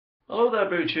Hello there,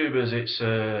 brew tubers. It's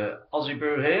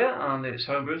Ozzybrew here, and it's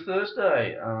Homebrew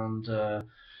Thursday, and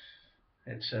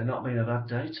it's not been a bad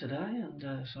day today, and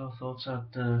so I thought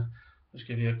I'd just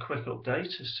give you a quick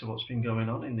update as to what's been going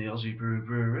on in the Ozzybrew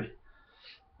brewery.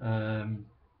 Before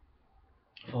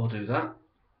I do that,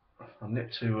 I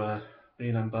nipped to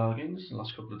B&M Bargains the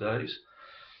last couple of days,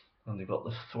 and they've got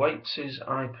the Thwaites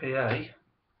IPA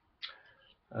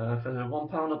for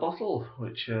 £1 a bottle,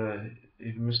 which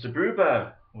even Mr.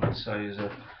 Brewbear would say is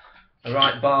a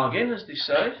right bargain, as they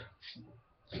say.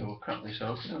 So we'll crack this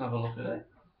open and have a look at it.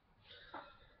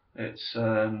 It's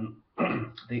the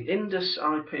Indus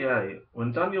IPA.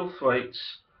 When Daniel Thwaites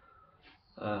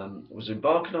was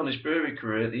embarking on his brewery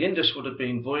career, the Indus would have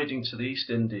been voyaging to the East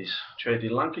Indies,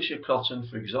 trading Lancashire cotton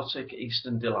for exotic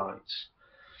eastern delights.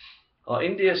 Our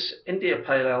India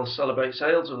Pale Ale celebrates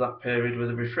ales of that period with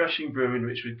a refreshing brewing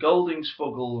rich with Goldings,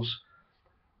 Fuggles,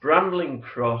 Brambling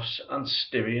Cross and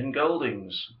Styrian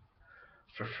Goldings,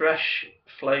 for fresh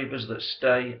flavours that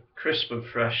stay crisp and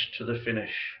fresh to the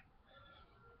finish.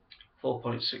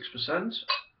 4.6%.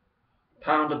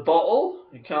 £1 a bottle.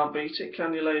 You can't beat it,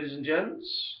 can you, ladies and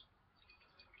gents?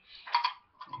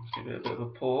 Let's give it a bit of a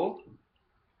pour.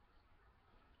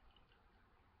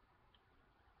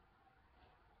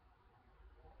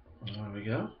 There we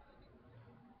go.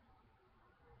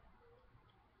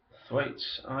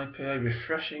 Thwaites IPA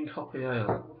Refreshing Hoppy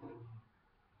Ale.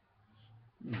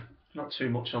 Not too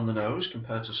much on the nose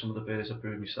compared to some of the beers I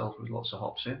brew myself with lots of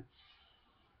hops in. A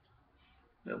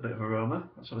little bit of aroma.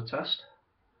 Let's have a test.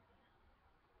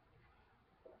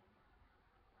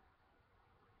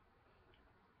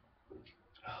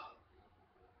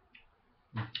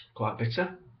 Quite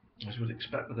bitter, as you would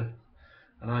expect with an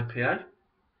IPA.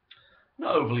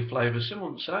 Not overly flavoursome, I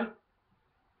wouldn't say.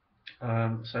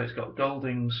 So it's got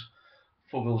Goldings,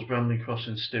 Fuggles, Brambling Cross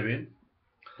and Styrian.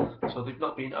 So they've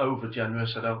not been over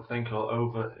generous, I don't think, or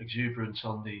over exuberant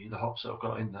on the hops that I've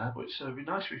got in there, but it's a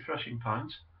nice refreshing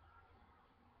pint.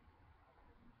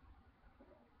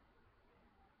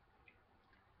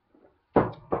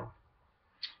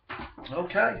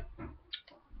 Okay,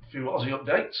 a few Aussie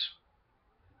updates.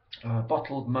 I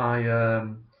bottled my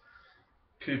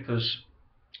Cooper's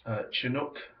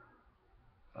Chinook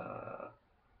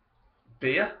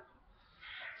beer,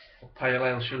 or pale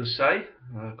ale should I say,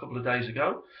 a couple of days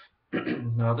ago.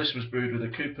 Now this was brewed with a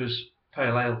Cooper's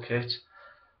pale ale kit,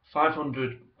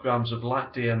 500 grams of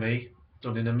light DME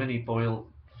done in a mini boil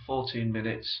for 14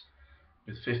 minutes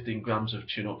with 15 grams of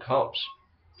Chinook hops,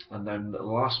 and then the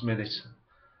last minute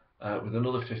with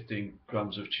another 15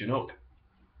 grams of Chinook,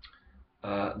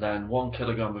 then 1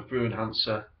 kilogram of brew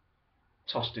enhancer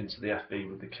tossed into the FV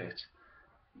with the kit.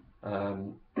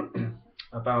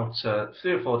 About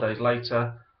 3 or 4 days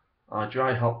later, I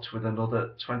dry hopped with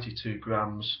another 22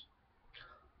 grams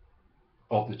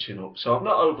of the Chinook. So I've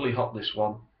not overly hopped this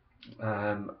one.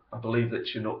 I believe that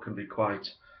Chinook can be quite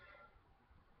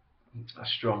a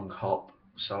strong hop,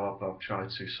 so I've tried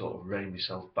to sort of rein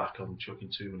myself back on chucking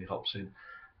too many hops in.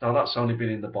 Now that's only been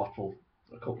in the bottle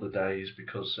a couple of days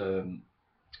because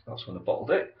that's when I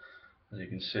bottled it. As you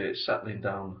can see, it's settling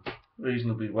down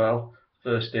reasonably well,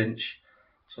 first inch,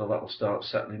 so that will start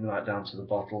settling right down to the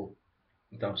bottle,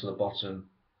 down to the bottom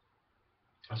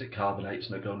as it carbonates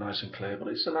and it'll go nice and clear. But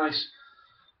it's a nice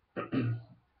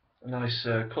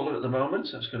colour at the moment,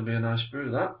 so it's going to be a nice brew.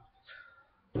 That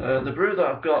the brew that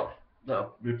I've got, that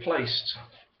I've replaced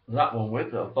that one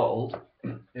with, that I've bottled,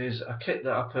 is a kit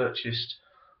that I purchased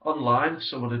online.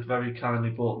 Someone had very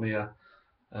kindly bought me a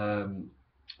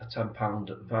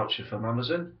 £10 voucher from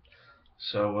Amazon,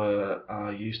 so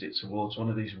I used it towards one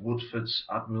of these Woodfordes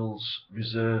Admirals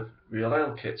Reserve Real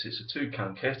Ale kits. It's a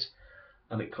 2-can kit,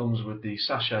 and it comes with the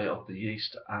sachet of the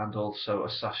yeast and also a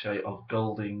sachet of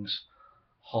Goldings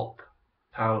hop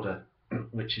powder,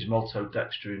 which is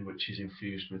maltodextrin, which is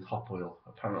infused with hop oil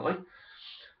apparently.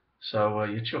 So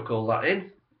you chuck all that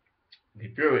in, you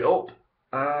brew it up,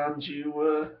 and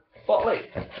you bottle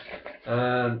it.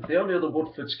 The only other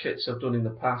Woodfordes kits I've done in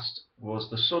the past was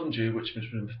the Sundew, which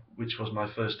was my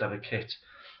first ever kit,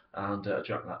 and I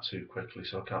drank that too quickly,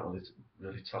 so I can't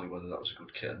really tell you whether that was a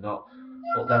good kit or not.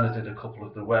 But then I did a couple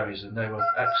of the Wherries, and they were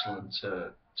excellent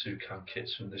 2-can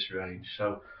kits from this range.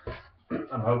 So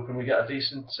I'm hoping we get a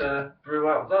decent brew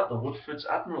out of that, the Woodfordes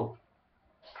Admiral.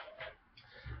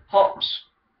 Hops.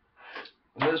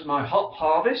 There's my hop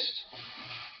harvest.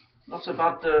 Not a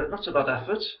bad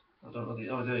effort. I don't know.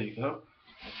 Oh, there you go.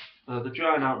 They're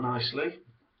drying out nicely.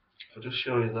 I'll just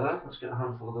show you there. Let's get a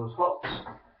handful of those hops.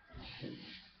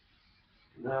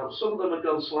 Now, some of them have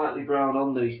gone slightly brown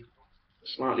on the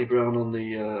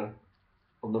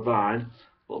vine,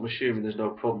 but I'm assuming there's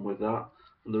no problem with that.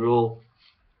 and they're all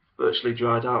virtually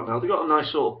dried out now. They've got a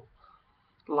nice sort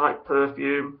of light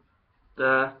perfume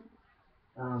there,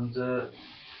 and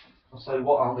I'll say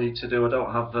what I'll need to do. I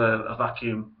don't have a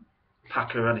vacuum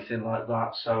packer or anything like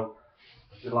that, so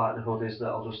the likelihood is that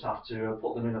I'll just have to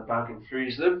put them in a bag and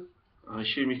freeze them. I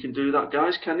assume you can do that,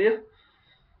 guys, can you?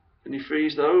 Can you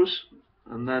freeze those?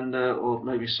 And then, or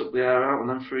maybe suck the air out and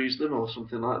then freeze them or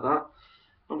something like that.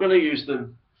 I'm going to use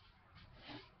them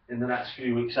in the next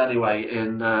few weeks anyway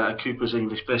in a Cooper's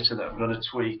English bitter that I'm going to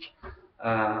tweak.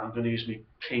 I'm going to use my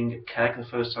King keg, the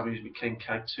first time I used my King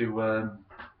keg to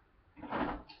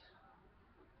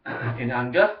in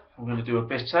anger. I'm going to do a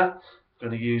bitter. I'm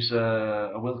going to use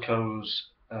a Wilco's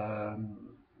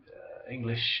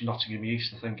English Nottingham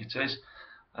yeast, I think it is.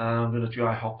 I'm going to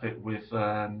dry hop it with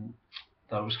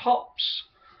those hops.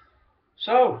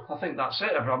 So I think that's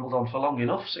it. I've rambled on for long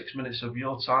enough. 6 minutes of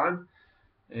your time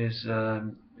is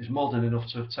more than enough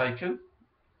to have taken.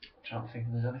 I'm trying to think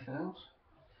if there's anything else.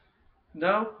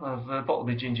 No, I've bottled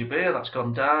my ginger beer, that's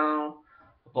gone down.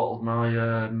 I bottled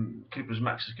my Cooper's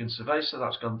Mexican Cerveza,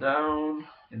 that's gone down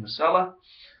in the cellar.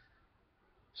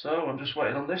 So I'm just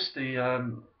waiting on this, the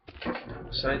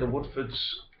Woodfordes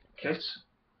kit.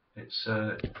 It's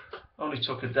only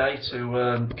took a day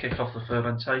to kick off the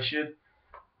fermentation,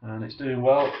 and it's doing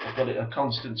well. I've got it at a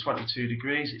constant 22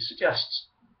 degrees. It suggests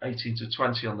 18 to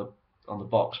 20 on the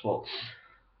box, but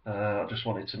I just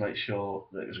wanted to make sure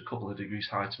that it was a couple of degrees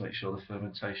high to make sure the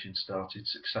fermentation started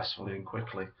successfully and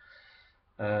quickly.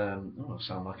 Oh, I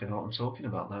sound like I know what I'm talking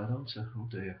about there, don't I? Oh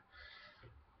dear.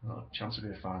 Oh, chance of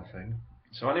being a fine thing.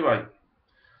 So anyway,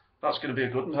 that's going to be a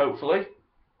good one, hopefully.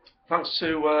 Thanks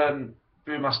to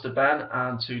Brewmaster Ben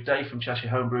and to Dave from Cheshire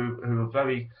Homebrew, who have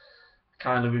very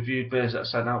kindly reviewed beers that I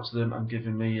sent out to them and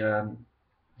given me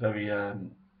very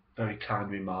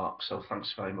kind remarks. So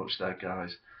thanks very much there,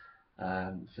 guys,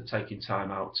 for taking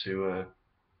time out to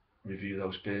review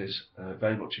those beers.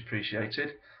 Very much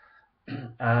appreciated.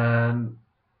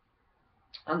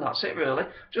 And that's it really.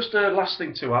 Just a last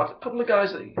thing to add. A couple of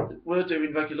guys that were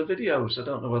doing regular videos. I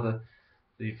don't know whether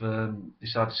they've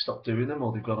decided to stop doing them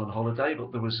or they've gone on holiday.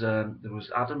 But there was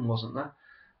Adam, wasn't there?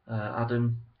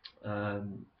 Adam,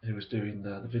 who was doing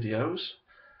the videos,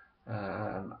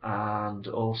 and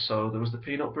also there was the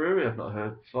Peanut Brewery. I've not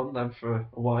heard from them for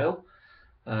a while.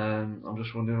 I'm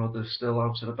just wondering whether they're still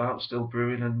out and about, still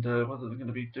brewing, and whether they're going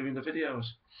to be doing the videos.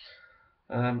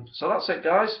 So that's it,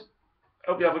 guys.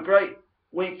 Hope you have a great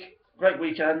week, great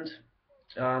weekend,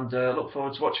 and look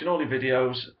forward to watching all your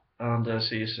videos, and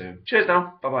see you soon. Cheers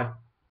now. Bye bye.